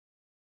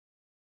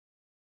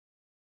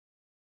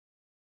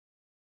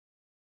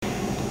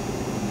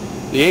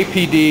the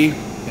APD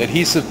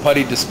Adhesive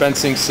Putty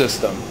Dispensing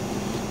System.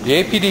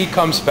 The APD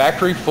comes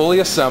factory fully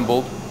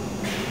assembled,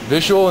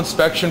 visual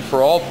inspection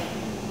for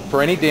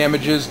any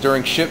damages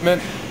during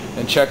shipment,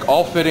 and check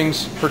all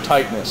fittings for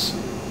tightness.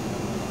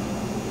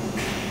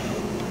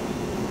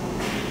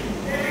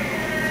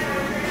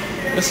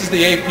 This is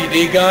the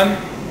APD gun.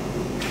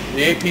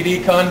 The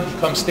APD gun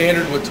comes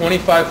standard with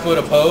 25 foot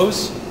of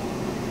hose.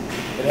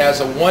 It has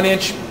a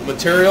 1-inch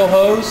material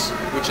hose,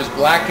 which is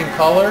black in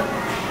color.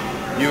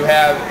 You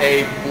have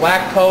a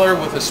black color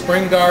with a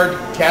spring guard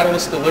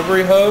catalyst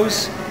delivery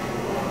hose.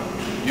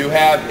 You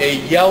have a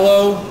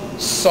yellow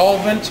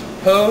solvent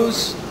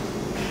hose,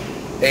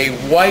 a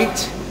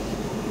white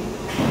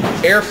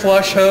air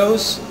flush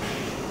hose,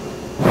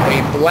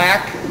 a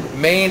black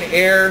main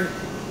air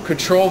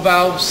control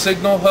valve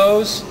signal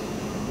hose,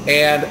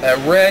 and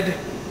a red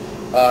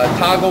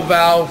toggle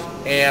valve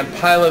and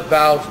pilot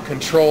valve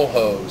control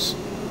hose.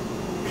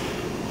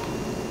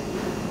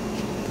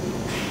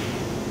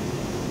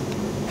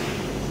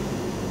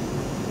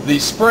 The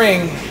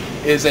spring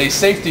is a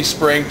safety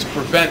spring to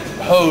prevent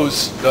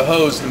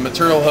the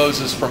material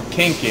hoses from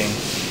kinking.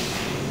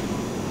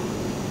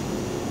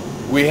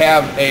 We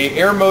have an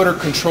air motor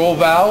control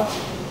valve,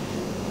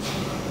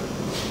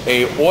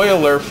 a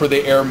oiler for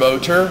the air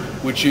motor,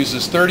 which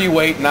uses 30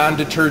 weight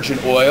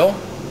non-detergent oil.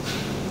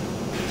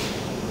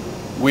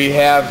 We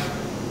have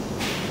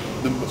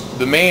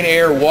the main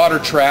air water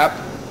trap,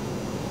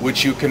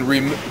 which you can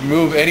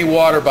remove any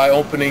water by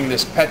opening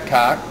this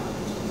petcock.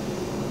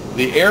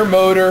 The air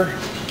motor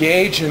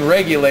gauge and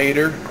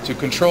regulator to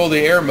control the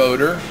air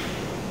motor,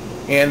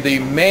 and the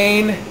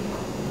main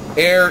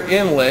air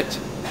inlet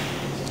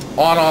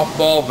on-off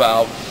ball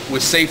valve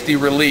with safety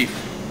relief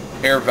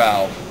air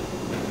valve.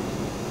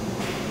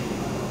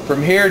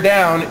 From here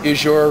down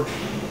is your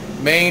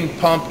main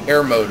pump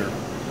air motor.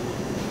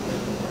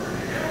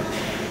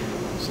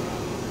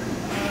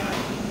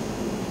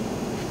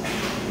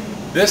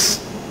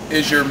 This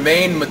is your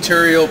main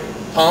material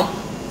pump,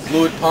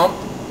 fluid pump,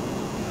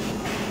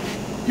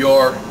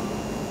 your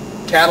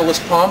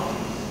catalyst pump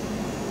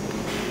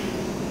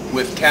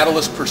with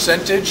catalyst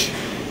percentage,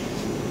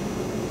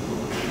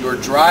 your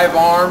drive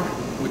arm,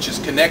 which is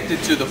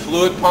connected to the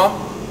fluid pump,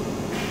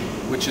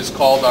 which is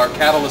called our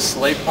catalyst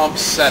slave pump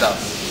setup.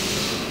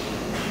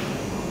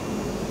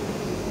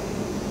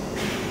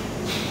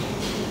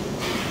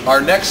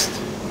 Our next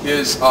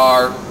is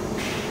our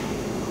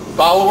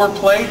follower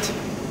plate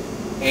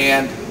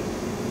and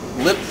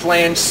lip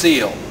flange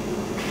seal.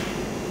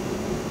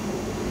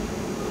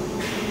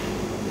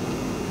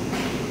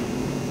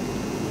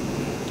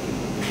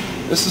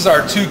 This is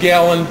our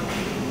 2-gallon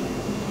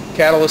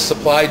catalyst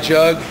supply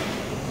jug,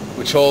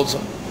 which holds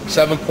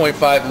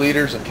 7.5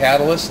 liters of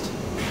catalyst.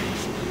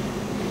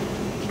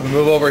 We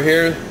move over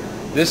here.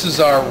 This is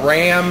our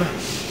ram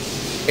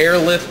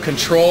airlift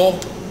control.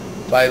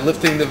 By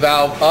lifting the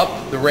valve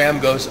up, the ram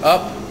goes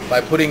up. By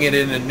putting it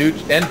in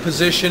a end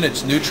position,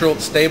 it's neutral, it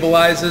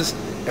stabilizes,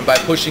 and by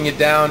pushing it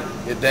down,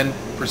 it then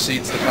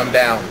proceeds to come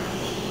down.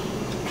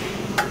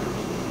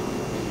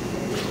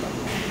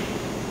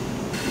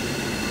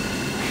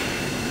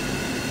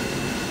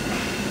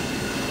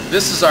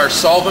 This is our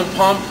solvent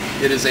pump.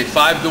 It is a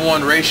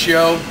 5-to-1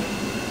 ratio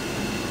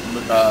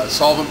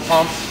solvent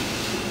pump,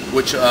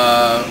 which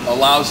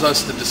allows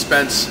us to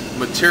dispense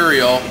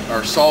material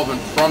or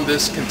solvent from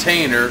this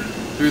container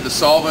through the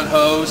solvent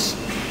hose.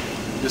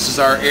 This is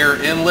our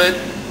air inlet,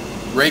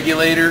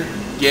 regulator,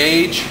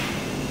 gauge,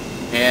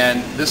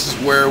 and this is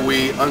where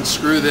we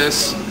unscrew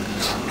this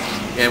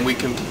and we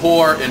can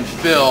pour and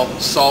fill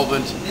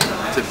solvent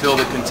to fill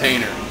the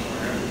container.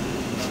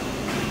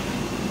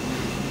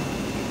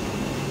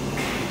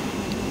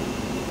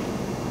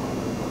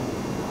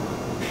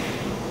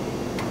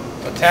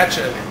 Attach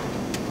a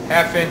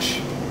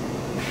 1/2-inch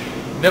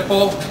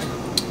nipple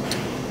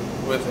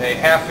with a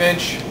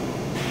 1/2-inch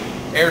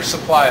air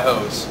supply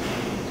hose.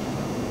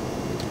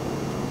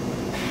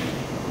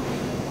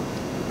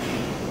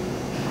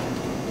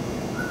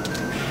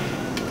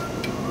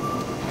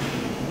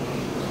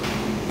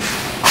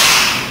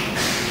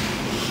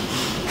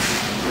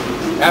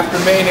 After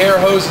main air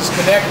hose is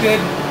connected,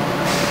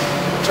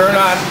 turn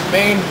on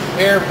main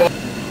air ball.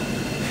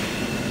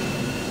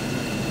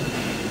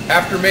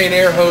 After main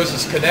air hose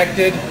is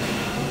connected,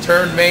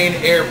 turn main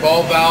air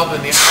ball valve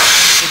in the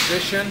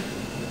position.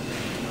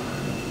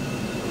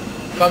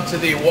 Come to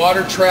the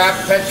water trap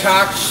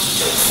petcock,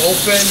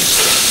 open,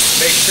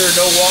 make sure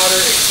no water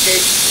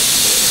escapes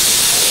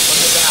from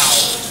the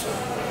valve.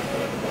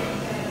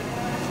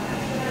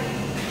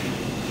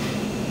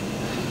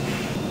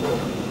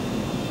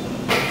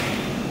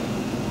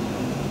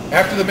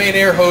 After the main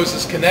air hose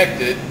is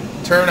connected,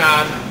 turn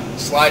on,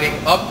 sliding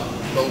up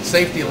the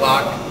safety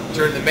lock,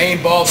 turn the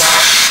main ball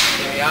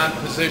valve in the on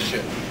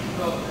position.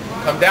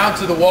 Come down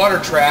to the water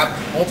trap,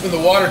 open the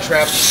water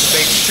trap to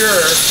make sure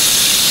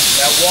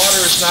that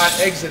water is not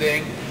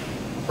exiting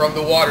from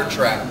the water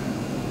trap.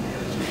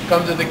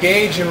 Come to the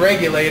gauge and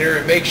regulator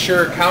and make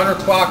sure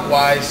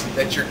counterclockwise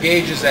that your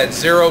gauge is at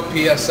 0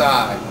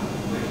 psi.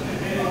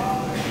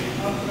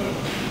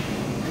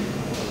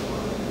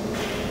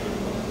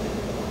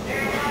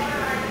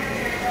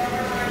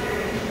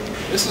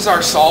 This is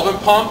our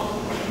solvent pump.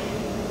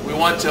 We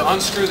want to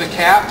unscrew the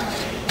cap,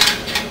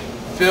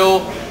 fill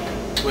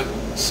with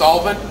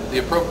solvent, the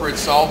appropriate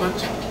solvent,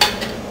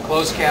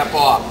 close cap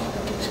off.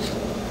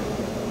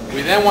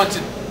 We then want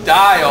to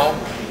dial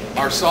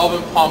our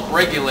solvent pump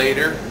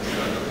regulator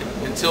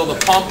until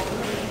the pump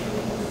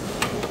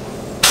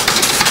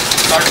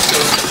starts to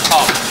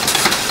pump.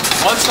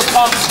 Once the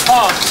pump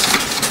pumps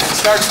and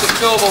starts to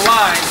fill the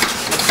line,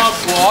 the pump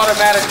will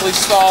automatically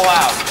stall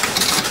out.